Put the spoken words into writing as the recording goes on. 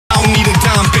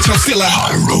time, bitch, I'm still a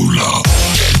high roller.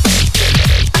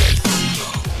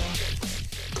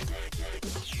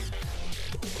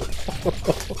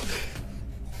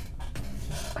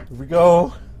 Here we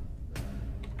go.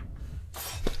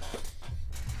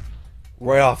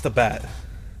 Right off the bat.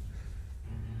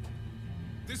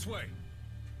 This way.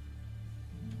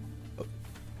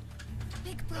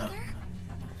 Big brother?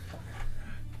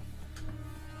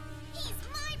 He's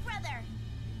my brother!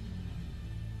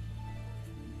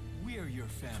 We're your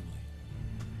family.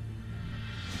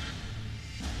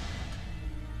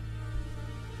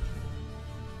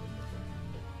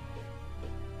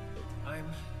 I'm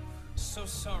so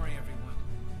sorry, everyone.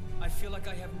 I feel like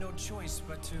I have no choice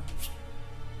but to...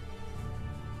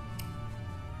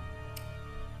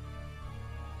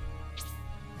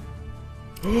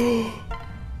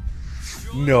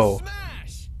 No.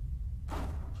 Smash!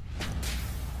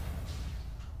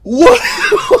 What?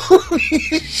 Holy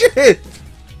shit!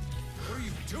 What are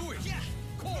you doing? Yeah,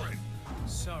 Corrin!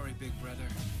 Sorry, big brother.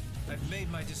 I've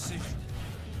made my decision.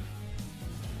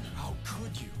 How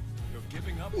could you? You're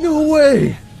giving up on No us?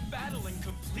 way! Battling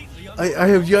completely I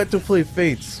have yet to play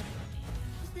Fates.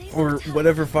 Or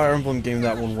whatever Fire Emblem game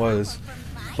that one was.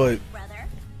 But Brother?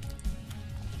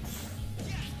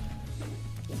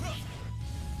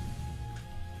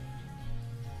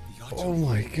 oh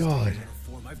my god.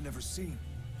 Form I've never seen.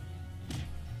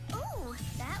 Ooh,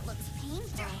 that looks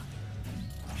painful.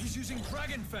 He's using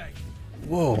Dragon Fang.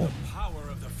 Whoa. Power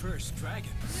of the first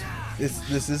dragon.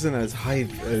 This isn't as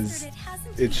hype as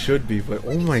it should be, but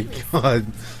oh my god.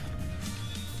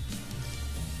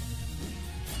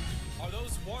 Are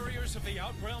those warriors of the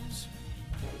Outrealms?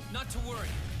 Not to worry.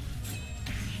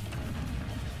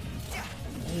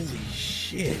 Holy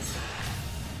shit.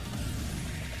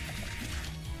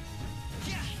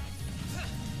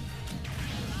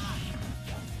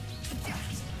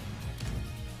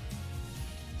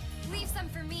 Leave some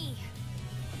for me.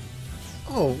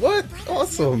 Oh, what? Brother's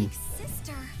Awesome. now big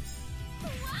sister.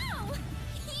 Wow!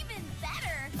 Even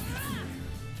better!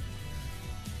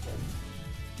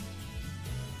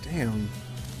 Damn.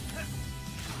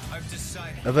 I've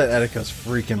decided. I bet Etika's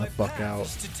freaking My the fuck path out.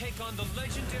 is to take on the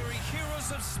legendary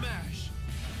heroes of Smash.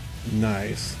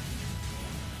 Nice.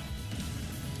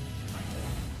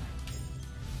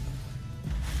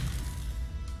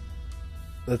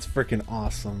 That's freaking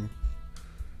awesome.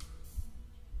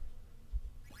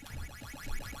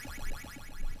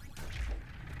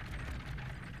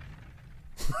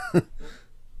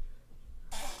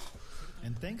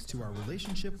 And thanks to our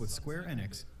relationship with Square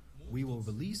Enix, we will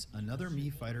release another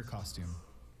Mii Fighter costume.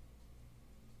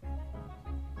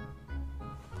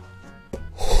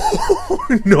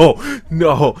 No,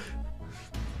 no.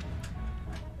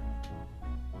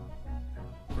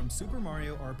 From Super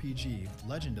Mario RPG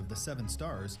Legend of the Seven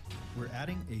Stars, we're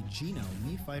adding a Geno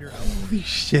Mii Fighter outfit. Holy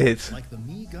shit. Like the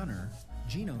Mii Gunner,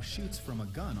 Geno shoots from a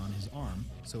gun on his arm,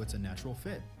 so it's a natural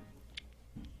fit.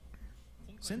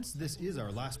 Since this is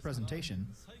our last presentation,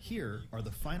 here are the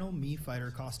final Mii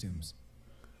Fighter costumes.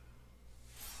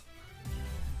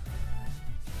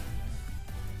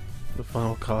 The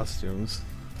final costumes.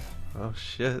 Oh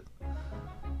shit.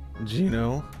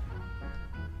 Gino.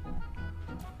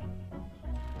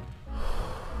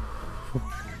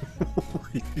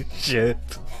 Holy shit.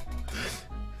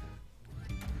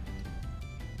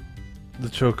 The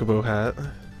chocobo hat.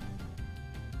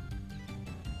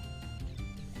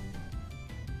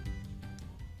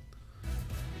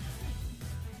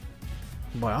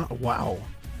 Wow. Wow.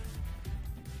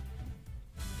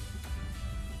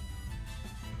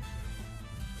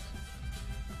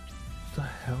 What the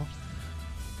hell?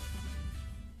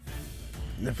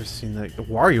 Never seen that.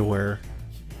 WarioWare.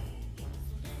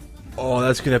 Oh,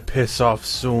 that's gonna piss off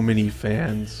so many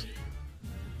fans.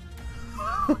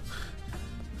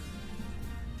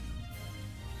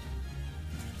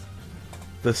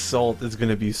 The salt is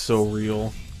gonna be so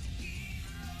real.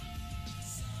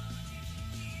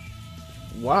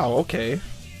 Wow, okay.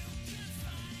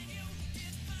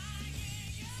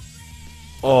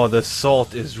 Oh, the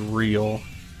salt is real.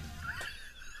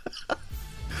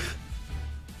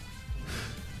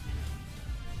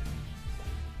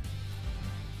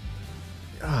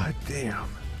 God damn.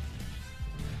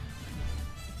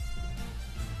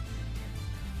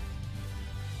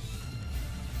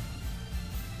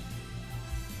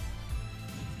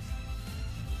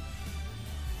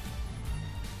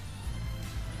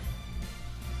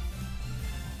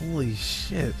 Holy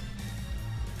shit.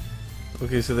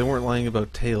 Okay, so they weren't lying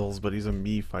about Tails, but he's a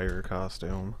Mii Fighter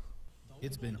costume.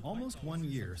 It's been almost 1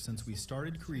 year since we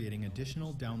started creating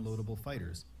additional downloadable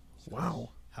fighters. Wow.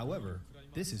 However,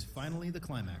 this is finally the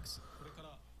climax.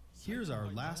 Here's our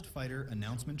last fighter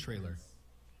announcement trailer.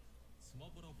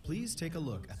 Please take a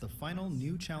look at the final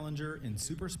new challenger in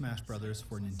Super Smash Bros.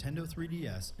 For Nintendo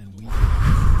 3DS and Wii U.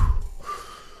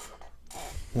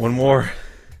 One more.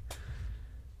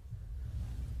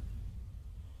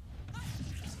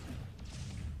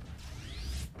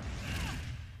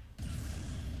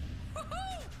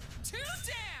 Two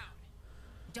down!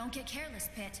 Don't get careless,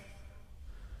 Pit.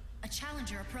 A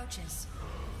challenger approaches.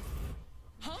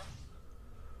 Huh?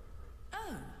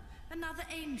 Oh, another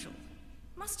angel.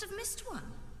 Must have missed one.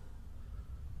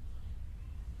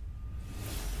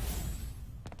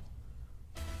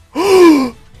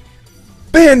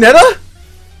 Bayonetta?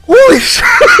 Holy shit!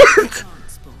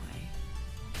 Chance, boy.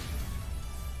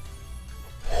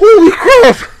 Holy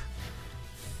crap!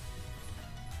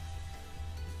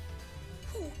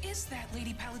 Who is that,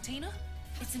 Lady Palutena?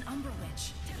 It's an Umber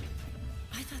Witch.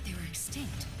 I thought they were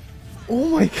extinct. Oh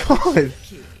my god!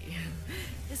 Key.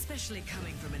 Especially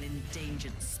coming from an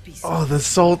endangered species. Oh, the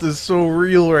salt is so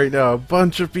real right now. A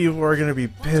bunch of people are gonna be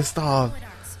pissed off. Bullet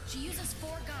arcs. She uses 4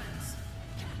 guns.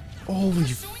 Holy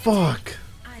fuck!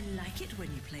 I like it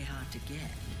when you play hard to get.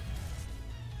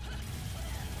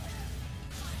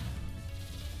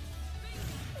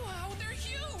 Wow, they're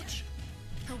huge!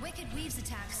 Her Wicked Weaves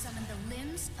attack summon the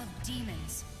limbs of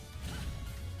demons.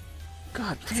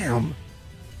 God damn!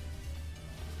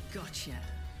 Gotcha.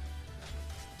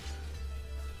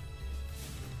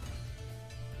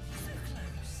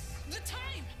 The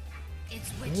time!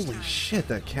 It's witch Holy time. shit,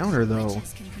 that counter though.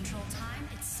 Witches can control time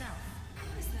itself.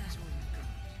 Is that all you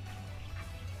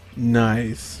got?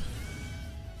 Nice.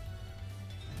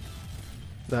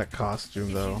 That costume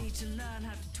If though. you need to learn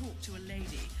how to talk to a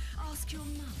lady, ask your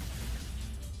mum.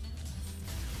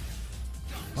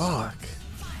 Fuck.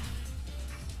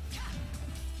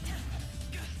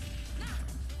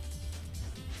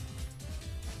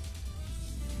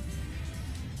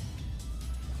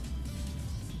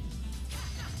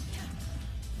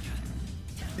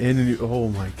 Oh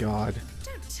my god.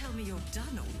 Don't tell me you're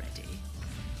done already.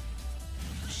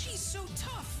 She's so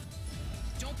tough!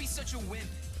 Don't be such a wimp.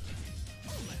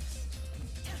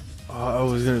 Oh, I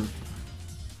was gonna.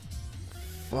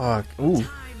 Fuck. Ooh.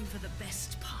 Time for the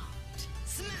best part.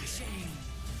 Smashing!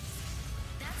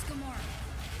 That's Gamora.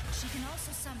 She can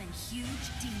also summon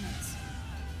huge demons.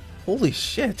 Holy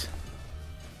shit.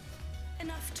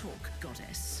 Enough talk,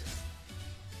 goddess.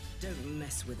 Don't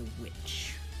mess with a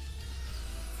witch.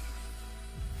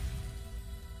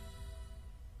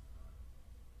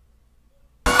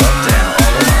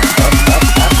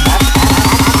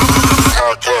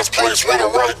 Podcast place where the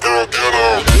right girl